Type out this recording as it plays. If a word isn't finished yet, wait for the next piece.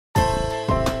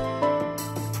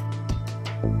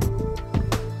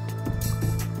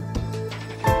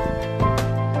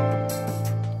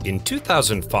In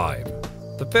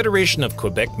 2005, the Federation of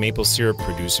Quebec Maple Syrup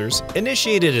Producers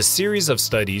initiated a series of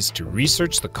studies to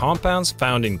research the compounds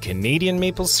found in Canadian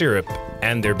maple syrup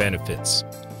and their benefits.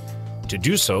 To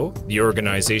do so, the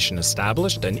organization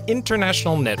established an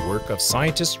international network of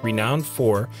scientists renowned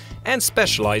for and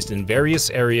specialized in various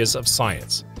areas of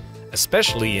science,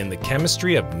 especially in the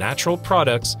chemistry of natural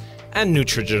products and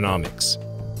nutrigenomics.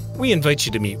 We invite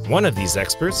you to meet one of these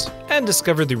experts and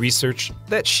discover the research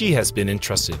that she has been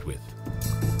entrusted with.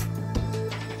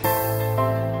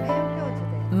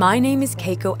 My name is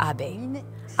Keiko Abe.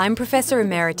 I'm Professor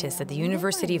Emeritus at the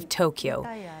University of Tokyo,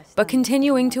 but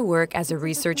continuing to work as a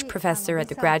research professor at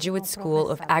the Graduate School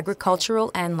of Agricultural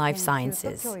and Life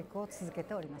Sciences.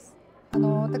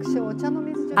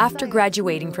 After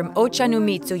graduating from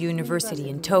Ochanomizu University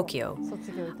in Tokyo,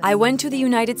 I went to the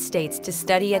United States to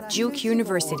study at Duke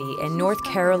University in North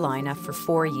Carolina for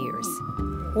 4 years.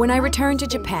 When I returned to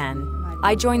Japan,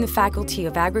 I joined the Faculty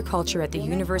of Agriculture at the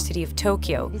University of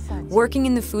Tokyo, working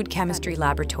in the food chemistry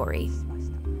laboratory.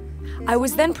 I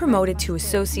was then promoted to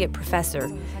associate professor,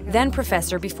 then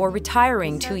professor before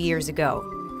retiring 2 years ago.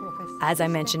 As I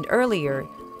mentioned earlier,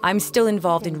 I'm still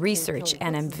involved in research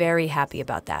and I'm very happy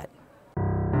about that.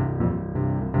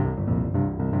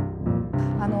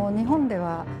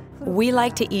 We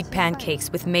like to eat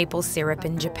pancakes with maple syrup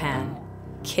in Japan.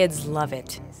 Kids love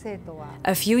it.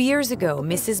 A few years ago,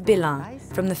 Mrs. Bélin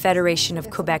from the Federation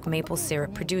of Quebec Maple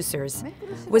Syrup Producers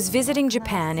was visiting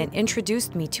Japan and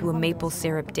introduced me to a maple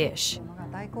syrup dish.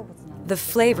 The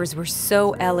flavors were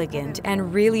so elegant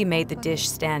and really made the dish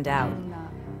stand out.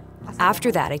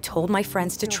 After that, I told my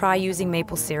friends to try using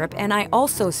maple syrup, and I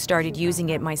also started using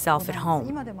it myself at home.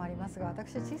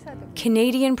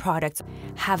 Canadian products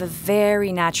have a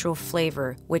very natural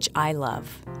flavor, which I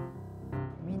love.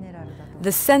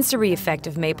 The sensory effect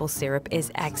of maple syrup is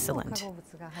excellent.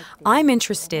 I'm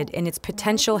interested in its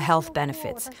potential health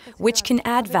benefits, which can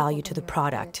add value to the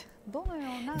product.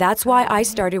 That's why I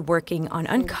started working on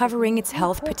uncovering its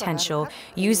health potential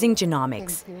using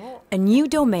genomics, a new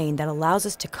domain that allows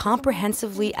us to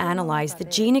comprehensively analyze the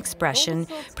gene expression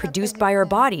produced by our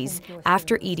bodies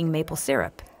after eating maple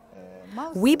syrup.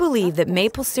 We believe that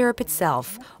maple syrup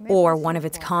itself, or one of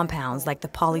its compounds like the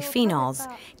polyphenols,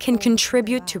 can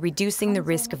contribute to reducing the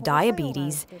risk of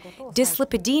diabetes,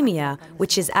 dyslipidemia,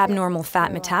 which is abnormal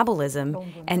fat metabolism,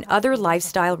 and other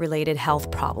lifestyle-related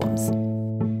health problems.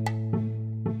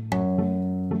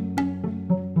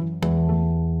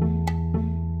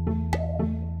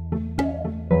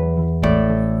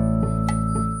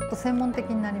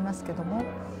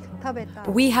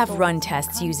 We have run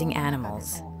tests using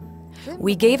animals.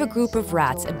 We gave a group of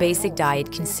rats a basic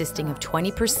diet consisting of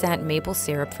 20% maple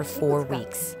syrup for 4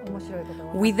 weeks.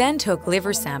 We then took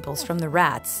liver samples from the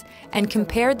rats and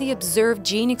compared the observed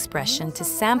gene expression to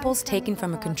samples taken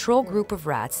from a control group of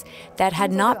rats that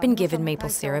had not been given maple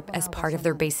syrup as part of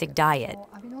their basic diet.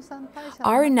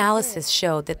 Our analysis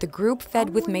showed that the group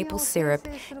fed with maple syrup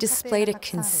displayed a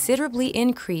considerably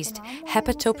increased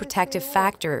hepatoprotective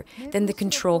factor than the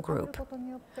control group.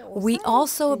 We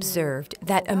also observed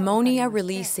that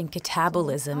ammonia-releasing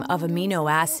catabolism of amino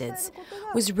acids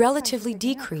was relatively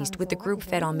decreased with the group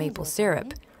fed on maple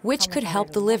syrup, which could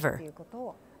help the liver.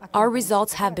 Our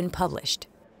results have been published.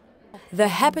 The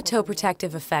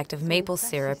hepatoprotective effect of maple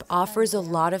syrup offers a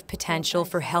lot of potential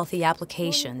for healthy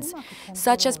applications,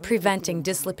 such as preventing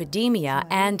dyslipidemia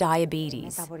and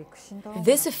diabetes.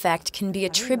 This effect can be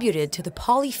attributed to the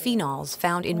polyphenols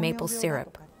found in maple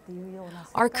syrup.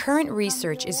 Our current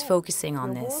research is focusing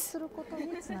on this.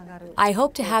 I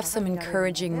hope to have some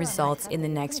encouraging results in the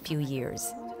next few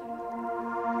years.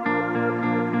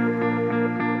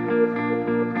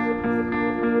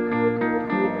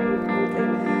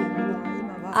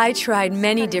 I tried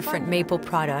many different maple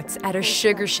products at a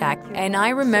sugar shack, and I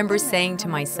remember saying to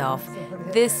myself,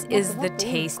 this is the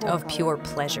taste of pure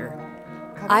pleasure.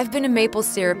 I've been a maple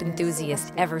syrup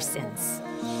enthusiast ever since.